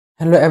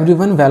Hello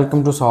everyone,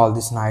 welcome to solve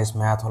this nice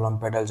math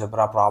Olympiad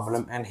algebra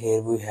problem, and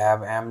here we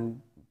have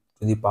m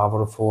to the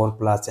power of 4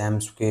 plus m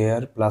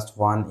square plus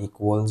 1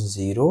 equals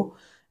 0,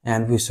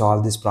 and we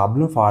solve this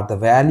problem for the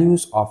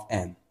values of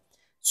m.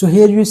 So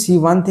here you see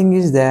one thing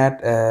is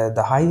that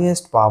the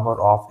highest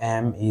power of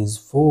m is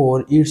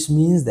 4. It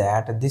means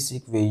that this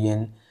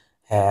equation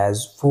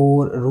has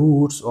 4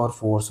 roots or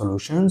 4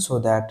 solutions, so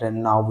that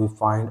now we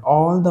find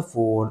all the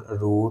 4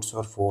 roots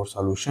or 4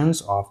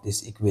 solutions of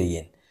this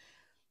equation.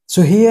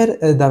 So here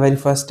the very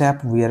first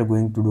step we are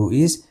going to do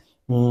is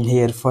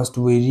here first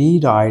we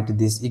rewrite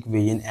this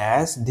equation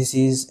as this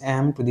is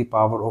m to the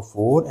power of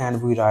 4,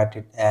 and we write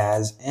it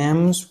as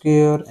m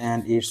square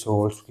and its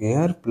whole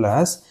square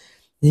plus,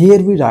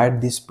 here we write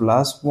this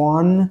plus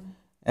 1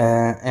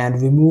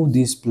 and we move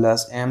this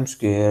plus m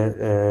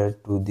square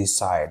to this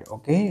side,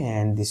 okay,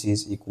 and this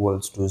is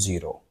equals to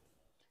 0.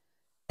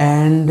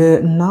 And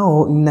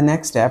now in the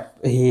next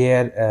step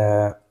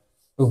here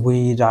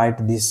we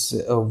write this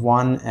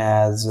 1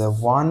 as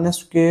 1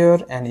 square,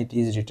 and it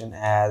is written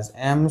as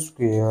m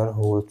square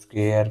whole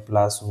square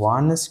plus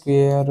 1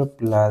 square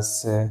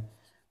plus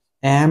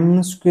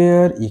m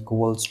square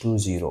equals to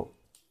 0.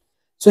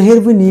 So here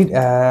we need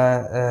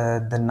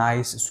the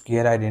nice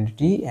square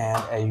identity,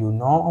 and you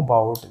know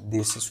about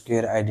this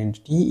square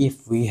identity.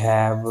 If we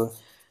have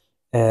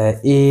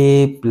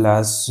a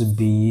plus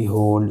b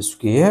whole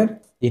square,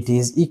 it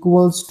is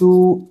equals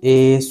to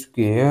a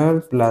square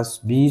plus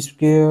b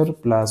square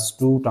plus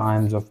 2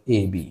 times of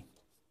ab.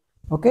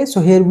 Okay, so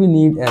here we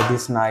need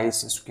this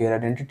nice square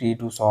identity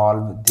to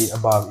solve the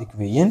above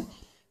equation,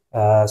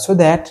 so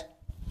that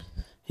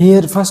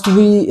here first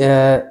we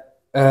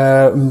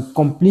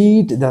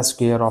complete the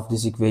square of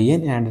this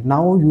equation, and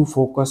now you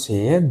focus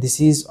here. This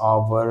is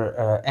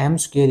our m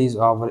square is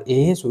our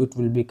a, so it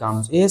will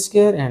becomes a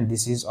square, and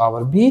this is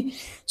our b.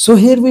 So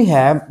here we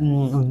have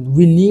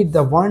we need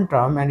the one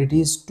term, and it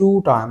is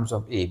 2 times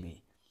of ab.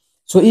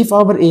 So if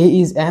our a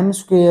is m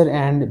square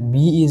and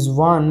b is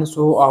 1,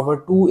 so our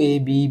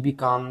 2ab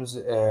becomes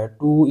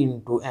 2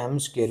 into m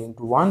square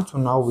into 1. So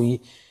now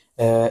we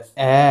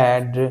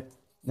add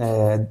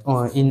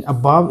in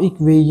above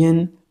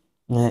equation,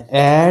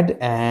 add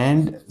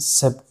and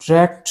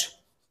subtract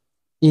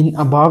in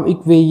above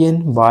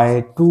equation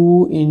by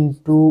 2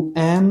 into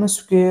m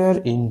square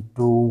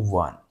into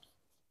 1.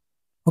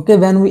 Okay,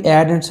 when we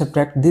add and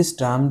subtract this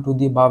term to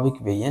the above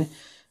equation,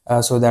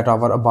 so that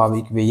our above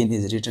equation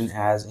is written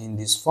as in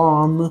this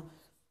form: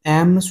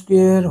 m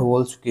square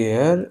whole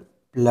square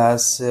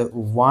plus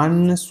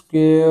 1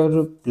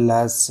 square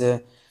plus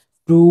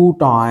 2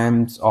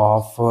 times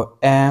of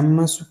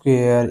m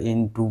square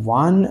into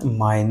 1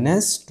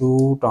 minus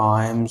 2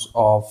 times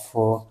of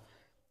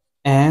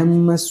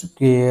m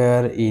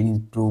square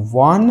into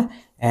 1,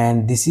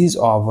 and this is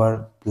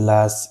our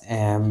plus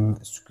m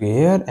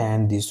square,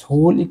 and this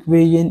whole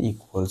equation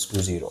equals to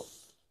 0.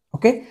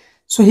 Okay,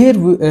 so here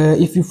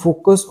if you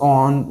focus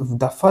on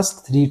the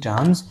first 3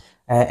 terms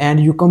and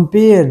you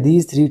compare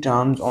these 3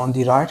 terms on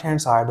the right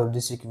hand side of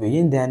this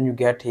equation, then you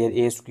get here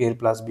a square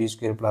plus b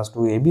square plus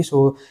 2ab.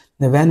 So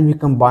when we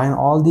combine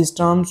all these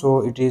terms,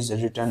 so it is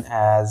written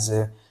as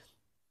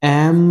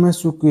m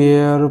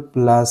square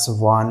plus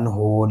 1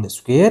 whole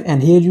square,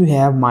 and here you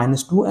have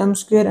minus 2m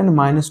square, and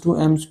minus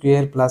 2m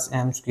square plus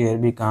m square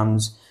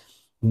becomes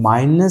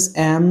minus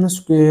m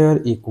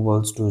square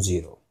equals to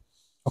 0.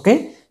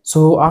 Okay,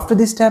 so after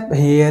this step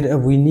here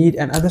we need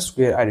another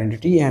square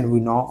identity, and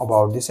we know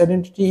about this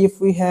identity. If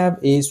we have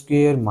a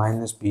square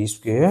minus b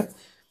square,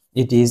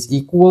 it is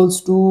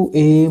equals to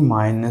a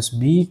minus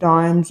b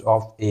times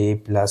of a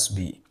plus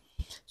b.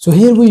 So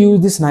here we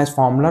use this nice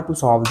formula to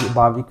solve the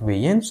above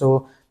equation.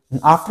 So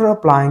after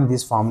applying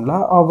this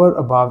formula, our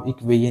above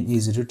equation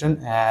is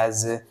written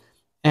as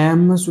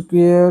m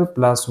square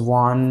plus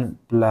 1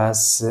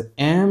 plus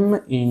m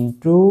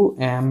into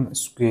m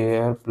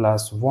square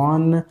plus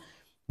 1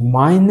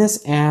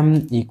 minus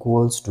m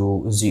equals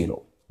to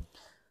 0.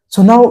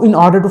 So now in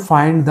order to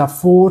find the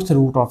fourth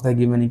root of the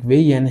given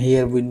equation,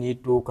 here we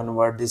need to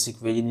convert this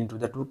equation into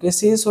the 2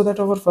 cases. So that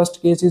our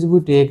first case is we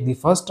take the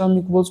first term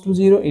equals to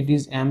 0, it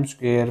is m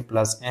square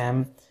plus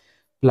m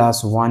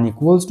plus 1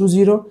 equals to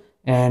 0,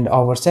 and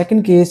our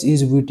second case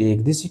is we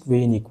take this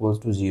equation equals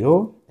to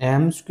 0,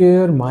 m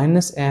square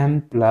minus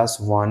m plus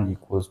 1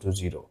 equals to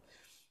 0.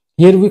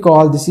 Here we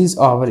call this is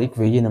our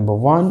equation number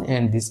 1,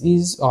 and this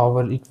is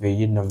our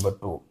equation number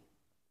 2.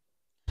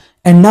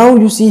 And now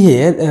you see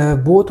here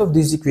both of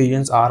these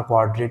equations are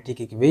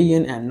quadratic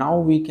equation, and now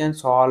we can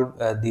solve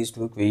these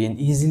two equations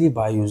easily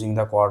by using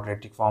the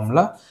quadratic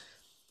formula.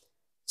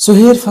 So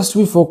here first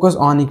we focus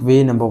on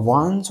equation number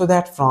 1, so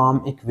that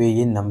from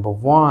equation number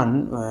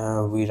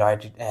 1 we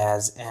write it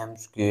as m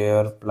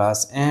square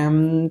plus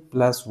m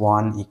plus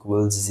 1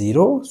 equals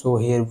 0. So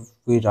here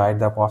we write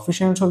the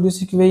coefficients of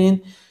this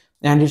equation,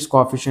 and its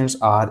coefficients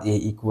are a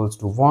equals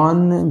to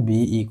 1,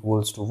 b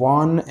equals to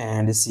 1,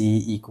 and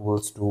c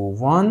equals to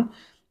 1.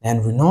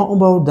 And we know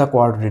about the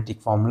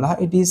quadratic formula.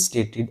 It is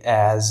stated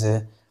as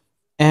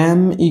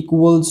m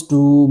equals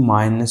to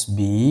minus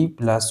b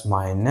plus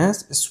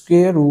minus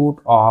square root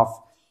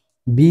of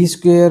b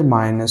square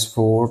minus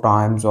 4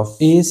 times of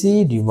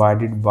ac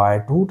divided by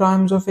 2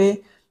 times of a.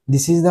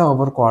 This is the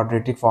our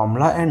quadratic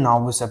formula, and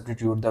now we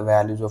substitute the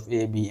values of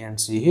a, b and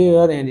c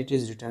here, and it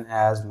is written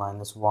as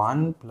minus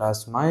 1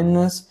 plus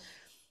minus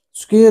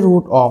square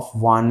root of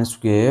 1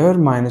 square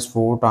minus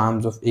 4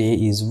 times of a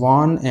is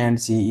 1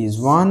 and c is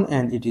 1,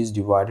 and it is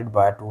divided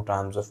by 2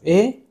 times of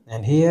a,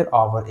 and here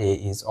our a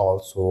is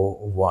also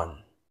 1.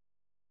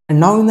 And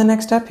now in the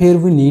next step, here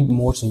we need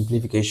more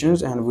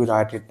simplifications, and we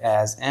write it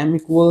as m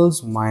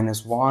equals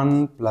minus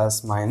 1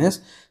 plus minus.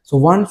 So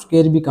 1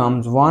 square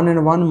becomes 1,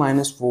 and 1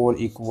 minus 4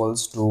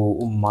 equals to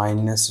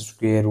minus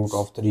square root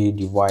of 3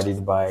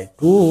 divided by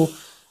 2.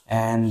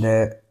 And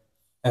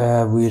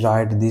we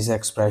write this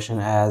expression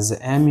as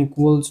m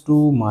equals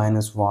to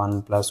minus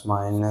 1 plus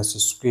minus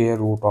square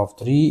root of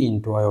 3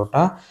 into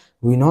iota.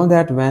 We know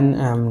that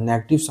when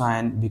negative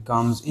sign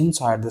becomes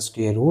inside the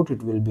square root,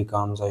 it will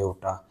becomes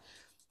iota.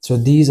 So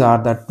these are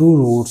the two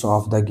roots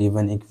of the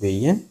given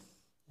equation,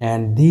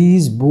 and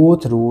these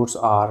both roots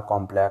are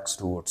complex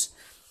roots.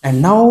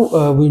 And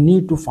now we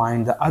need to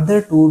find the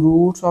other two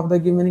roots of the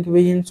given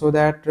equation, so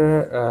that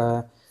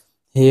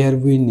here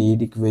we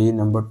need equation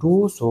number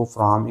 2. So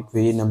from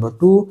equation number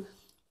 2,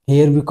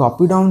 here we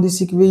copy down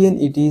this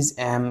equation. It is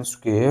m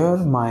square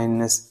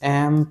minus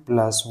m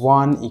plus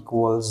 1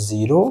 equals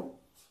 0.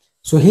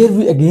 So here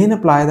we again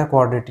apply the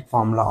quadratic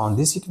formula on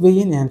this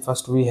equation, and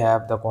first we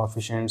have the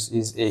coefficients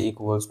is a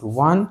equals to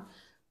 1,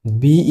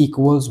 b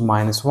equals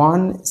minus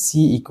 1,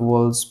 c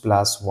equals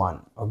plus 1.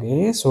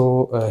 Okay,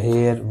 so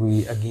here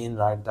we again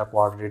write the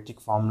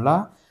quadratic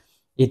formula.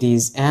 It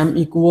is m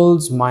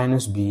equals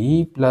minus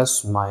b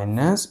plus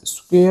minus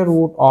square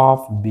root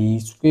of b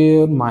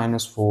square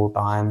minus 4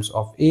 times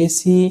of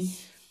ac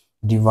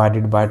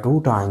divided by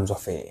 2 times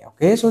of a.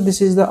 Okay, so this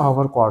is the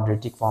our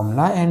quadratic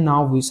formula, and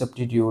now we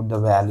substitute the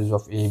values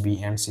of a,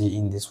 b and c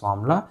in this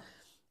formula,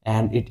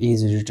 and it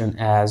is written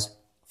as,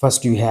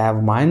 first you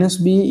have minus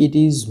b, it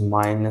is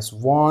minus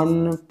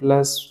 1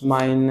 plus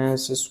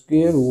minus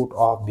square root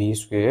of b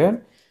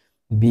square.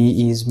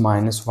 B is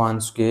minus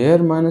 1 square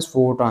minus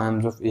 4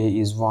 times of a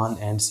is 1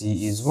 and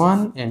c is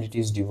 1, and it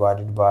is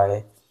divided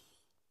by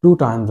 2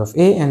 times of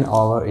a, and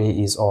our a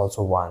is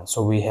also 1.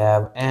 So we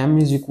have m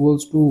is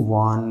equals to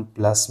 1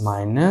 plus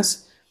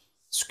minus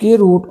square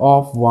root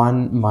of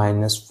 1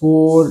 minus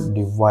 4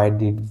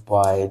 divided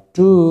by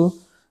 2,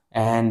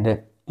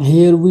 and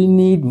here we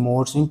need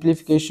more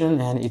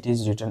simplification, and it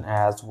is written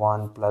as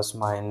 1 plus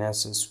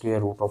minus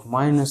square root of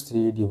minus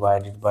 3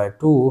 divided by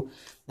 2,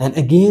 and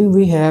again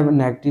we have a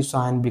negative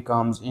sign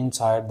becomes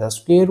inside the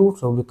square root,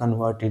 so we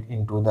convert it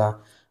into the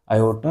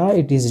iota.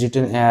 It is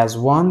written as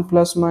 1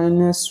 plus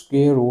minus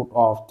square root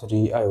of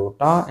 3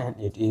 iota, and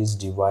it is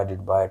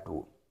divided by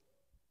 2.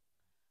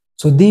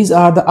 So these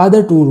are the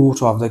other two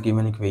roots of the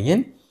given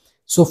equation.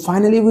 So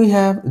finally we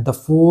have the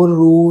four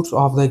roots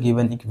of the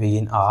given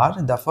equation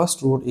are, the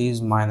first root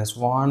is minus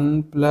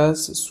 1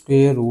 plus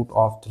square root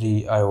of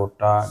 3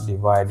 iota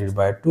divided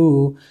by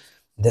 2.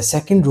 The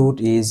second root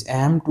is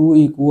m2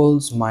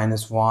 equals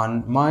minus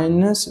 1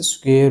 minus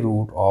square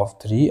root of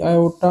 3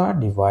 iota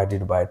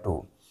divided by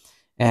 2.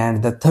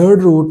 And the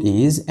third root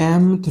is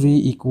m3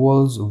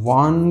 equals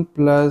 1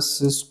 plus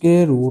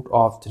square root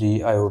of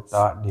 3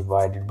 iota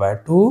divided by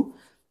 2,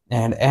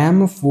 and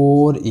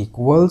m4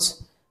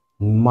 equals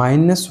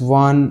minus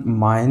 1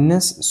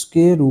 minus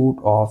square root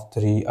of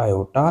 3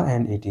 iota,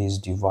 and it is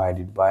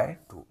divided by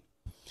 2.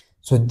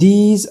 So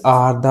these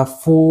are the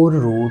four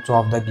roots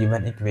of the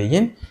given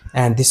equation,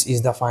 and this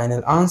is the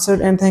final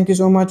answer. And thank you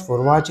so much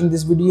for watching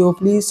this video.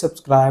 Please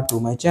subscribe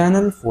to my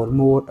channel for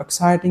more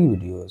exciting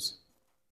videos.